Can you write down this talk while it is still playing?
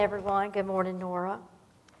Everyone, good morning, Nora.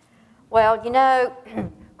 Well,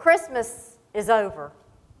 Christmas is over,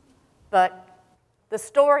 but the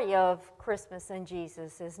story of Christmas and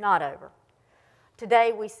Jesus is not over.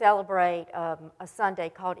 Today we celebrate a Sunday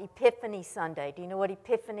called Epiphany Sunday. Do you know what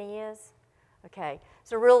Epiphany is? Okay,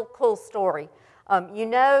 it's a real cool story. You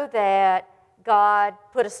know that God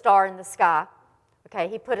put a star in the sky. Okay,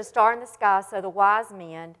 He put a star in the sky so the wise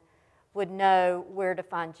men would know where to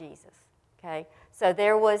find Jesus. Okay, so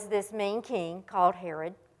there was this mean king called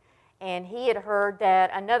Herod, and he had heard that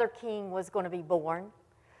another king was going to be born.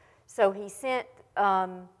 So he sent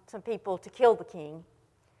some people to kill the king.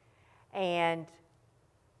 And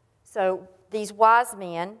so these wise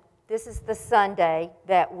men, this is the Sunday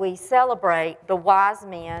that we celebrate the wise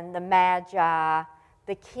men, the magi,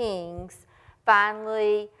 the kings,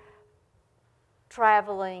 finally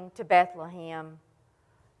traveling to Bethlehem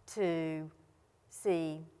to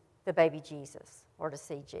see the baby Jesus, or to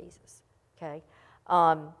see Jesus, okay?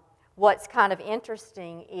 What's kind of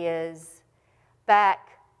interesting is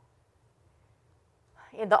back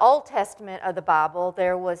in the Old Testament of the Bible,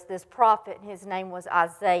 there was this prophet, and his name was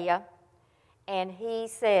Isaiah, and he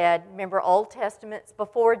said, remember, Old Testament's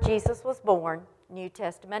before Jesus was born, New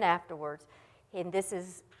Testament afterwards, and this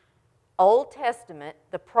is Old Testament,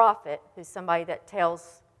 the prophet, who's somebody that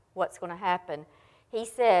tells what's going to happen. He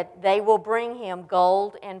said, they will bring him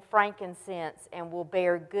gold and frankincense and will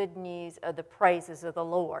bear good news of the praises of the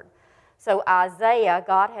Lord. So Isaiah,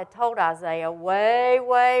 God had told Isaiah way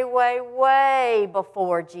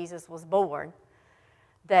before Jesus was born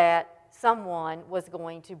that someone was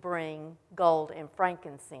going to bring gold and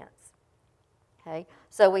frankincense. Okay,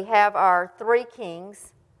 so we have our three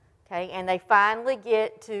kings, okay, and they finally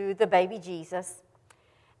get to the baby Jesus,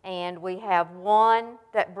 and we have one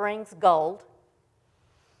that brings gold,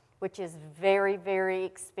 which is very, very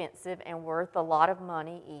expensive and worth a lot of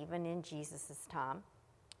money even in Jesus' time.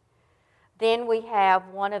 Then we have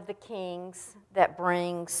one of the kings that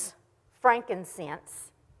brings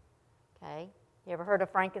frankincense. Okay, you ever heard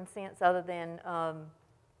of frankincense other than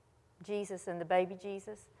Jesus and the baby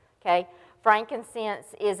Jesus? Okay,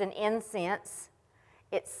 frankincense is an incense.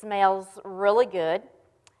 It smells really good,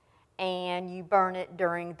 and they burned it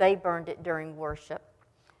during worship.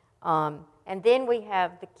 And then we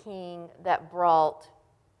have the king that brought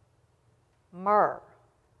myrrh.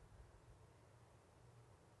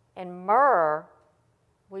 And myrrh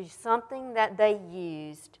was something that they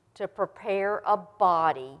used to prepare a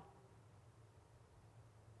body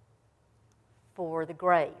for the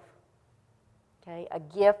grave. Okay, a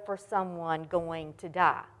gift for someone going to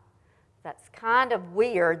die. That's kind of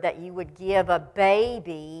weird that you would give a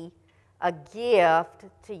baby a gift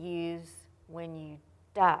to use when you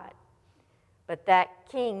died. But that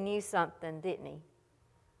king knew something, didn't he,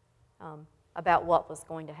 about what was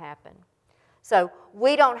going to happen. So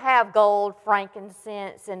we don't have gold,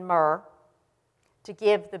 frankincense, and myrrh to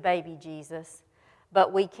give the baby Jesus,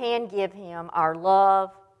 but we can give him our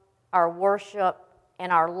love, our worship,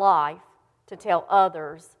 and our life to tell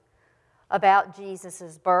others about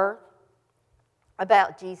Jesus' birth,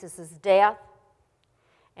 about Jesus' death,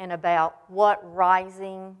 and about what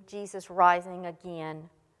Jesus rising again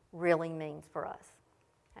really means for us.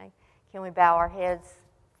 Okay? Can we bow our heads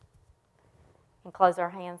and close our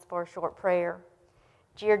hands for a short prayer?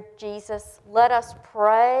 Dear Jesus, let us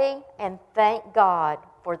pray and thank God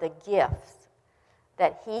for the gifts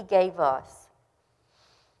that He gave us.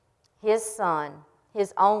 His Son,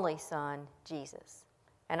 His only Son, Jesus.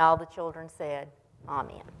 And all the children said,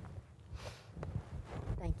 Amen.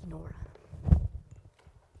 Thank you, Nora.